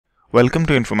Welcome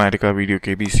to Informatica Video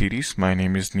KB series. My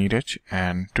name is Neeraj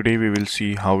and today we will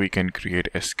see how we can create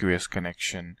SQS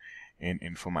connection in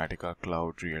Informatica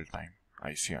Cloud Real-Time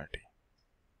ICRT.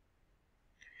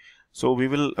 So we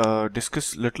will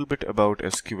discuss a little bit about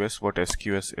SQS, what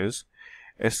SQS is.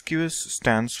 SQS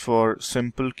stands for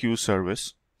Simple Queue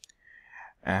Service,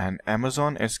 and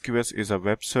Amazon SQS is a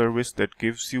web service that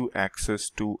gives you access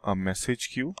to a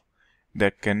message queue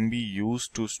that can be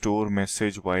used to store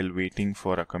message while waiting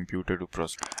for a computer to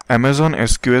process. Amazon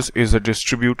SQS is a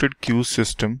distributed queue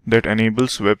system that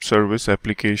enables web service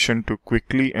application to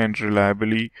quickly and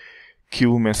reliably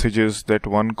queue messages that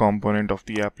one component of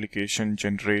the application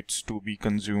generates to be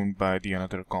consumed by the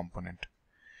another component.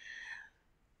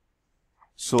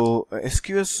 So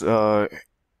SQS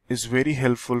is very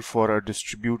helpful for a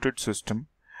distributed system.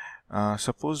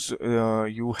 Suppose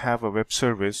you have a web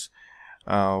service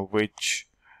which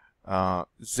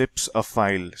zips a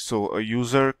file. So a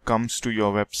user comes to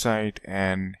your website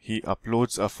and he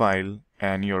uploads a file,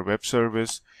 and your web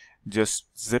service just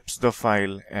zips the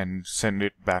file and send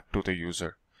it back to the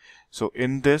user. So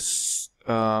in this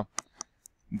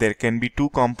there can be two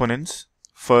components.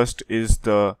 First is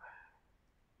the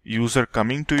user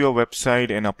coming to your website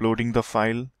and uploading the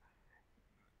file,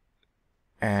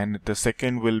 and the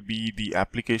second will be the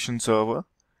application server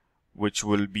which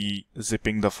will be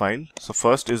zipping the file. So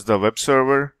first is the web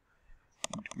server,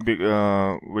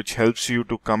 which helps you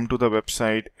to come to the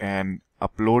website and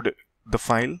upload the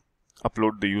file,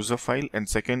 upload the user file, and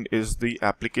second is the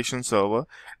application server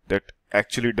that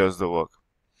actually does the work.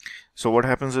 So what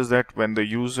happens is that when the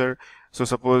user, so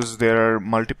suppose there are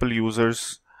multiple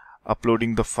users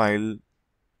uploading the file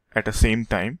at the same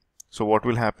time, so what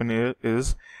will happen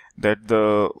is that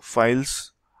the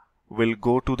files will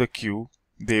go to the queue.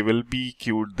 They will be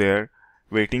queued there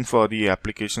waiting for the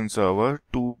application server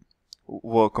to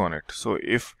work on it. So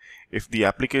if the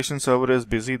application server is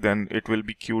busy, then it will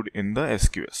be queued in the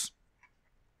SQS.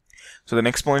 So the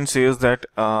next point says that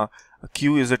a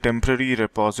queue is a temporary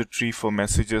repository for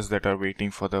messages that are waiting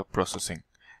for the processing.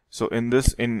 So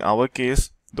in our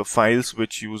case, the files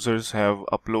which users have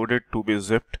uploaded to be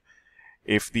zipped,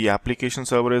 if the application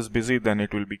server is busy, then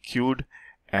it will be queued,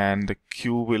 and the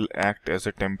queue will act as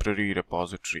a temporary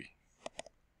repository.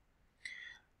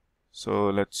 So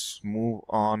let's move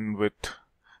on with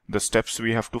the steps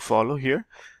we have to follow here.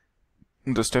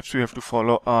 The steps we have to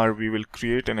follow are: we will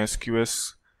create an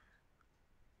SQS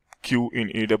queue in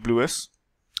AWS,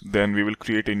 then we will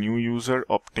create a new user,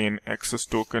 obtain access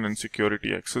token and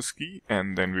security access key,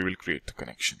 and then we will create the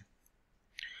connection.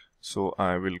 So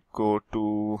I will go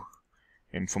to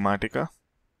Informatica.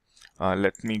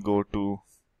 Let me go to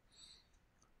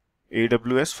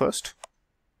AWS first.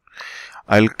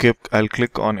 I'll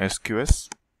click on SQS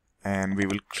and we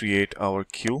will create our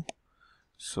queue.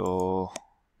 So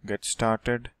get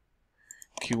started.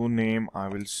 Queue name I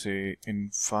will say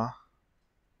Infa,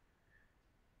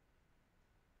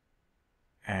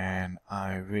 and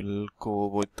I will go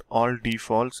with all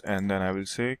defaults, and then I will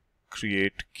say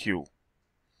create queue.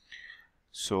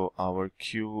 So our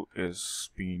queue is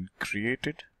being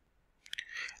created.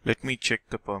 Let me check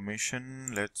the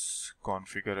permission. Let's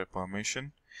configure a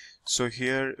permission. So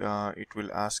here it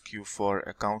will ask you for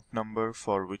account number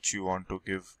for which you want to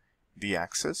give the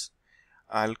access.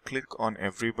 I'll click on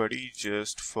everybody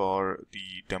just for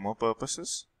the demo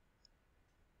purposes.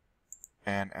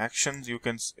 And actions, you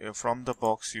can from the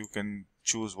box you can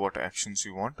choose what actions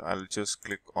you want. I'll just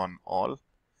click on all.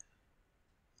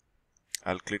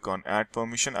 I'll click on add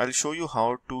permission. I'll show you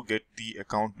how to get the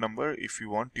account number. If you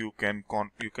want, you can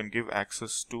give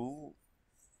access to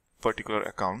particular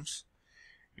accounts.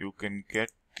 You can get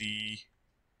the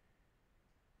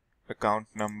account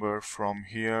number from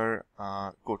here.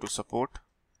 Go to support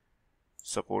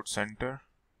center,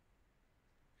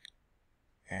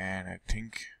 and I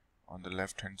think on the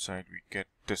left hand side we get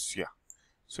this. Yeah,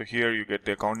 so here you get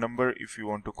the account number. If you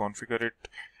want to configure it,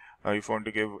 if you want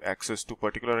to give access to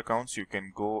particular accounts, you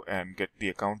can go and get the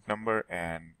account number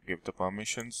and give the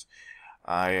permissions.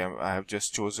 I have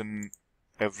just chosen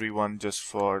everyone just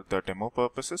for the demo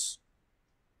purposes.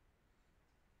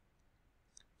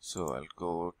 So I'll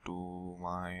go to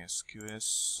my SQS.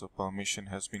 So permission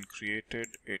has been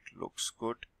created. It looks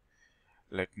good.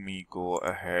 Let me go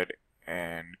ahead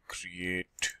and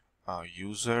create a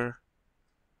user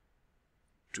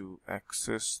to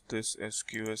access this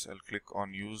SQS. I'll click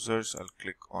on users. I'll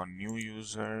click on new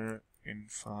user,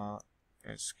 Infa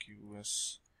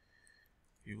SQS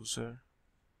user,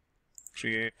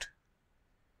 create.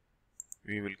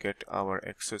 We will get our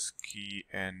access key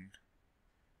and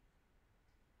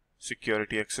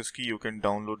security access key. You can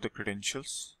download the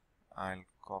credentials. I'll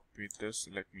copy this.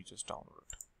 Let me just download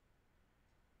it.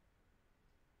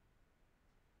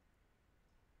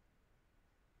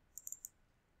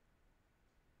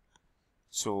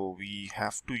 So we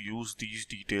have to use these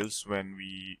details when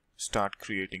we start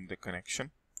creating the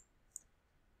connection.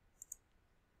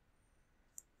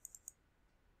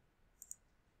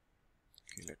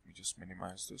 Okay, let me just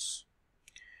minimize this.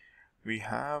 We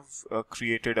have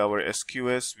created our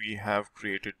SQS, we have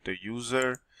created the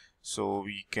user, so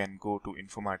we can go to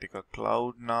Informatica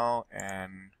Cloud now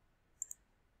and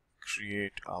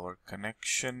create our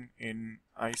connection in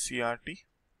ICRT.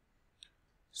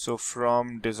 So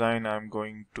from design, I'm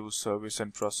going to service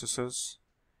and processes,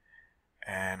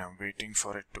 and I'm waiting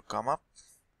for it to come up.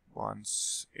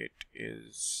 Once it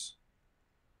is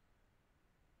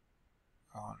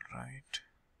all right,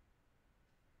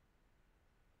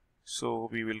 so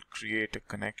we will create a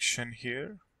connection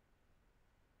here.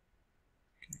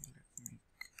 Okay, let me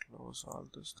close all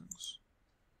these things.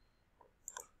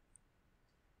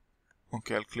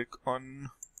 Okay, I'll click on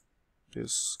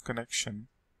this connection.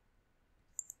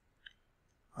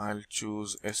 I'll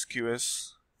choose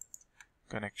SQS,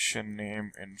 connection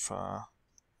name Infra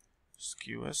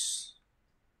SQS,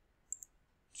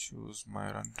 choose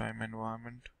my runtime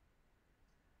environment,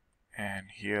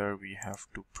 and here we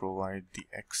have to provide the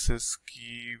access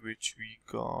key which we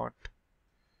got.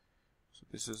 So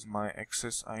this is my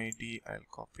access ID. I'll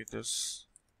copy this,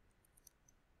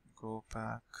 go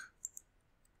back,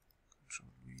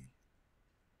 Control V,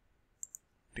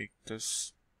 take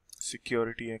this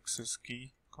security access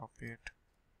key, copy it,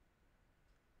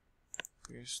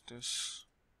 paste this.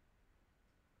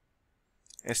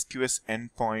 SQS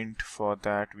endpoint, for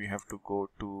that we have to go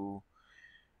to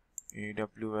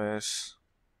AWS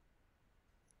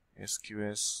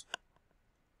SQS,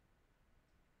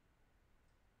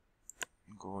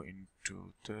 go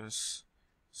into this.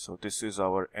 So this is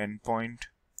our endpoint,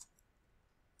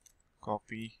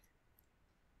 copy.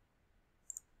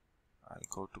 I'll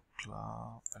go to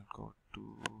cloud,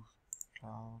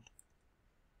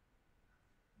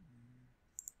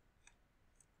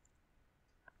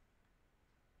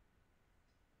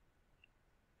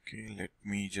 Okay, let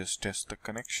me just test the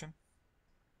connection.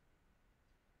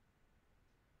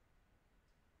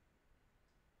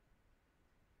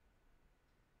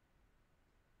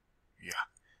 Yeah,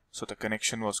 so the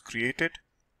connection was created.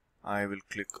 I will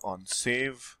click on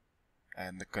save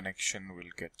and the connection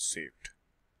will get saved.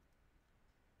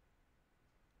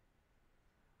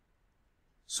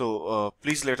 So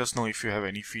please let us know if you have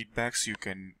any feedbacks. You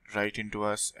can write into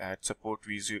us at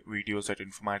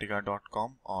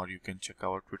supportvideos@informatica.com, or you can check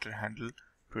our Twitter handle,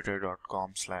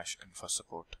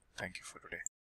 twitter.com/infasupport. Thank you for today.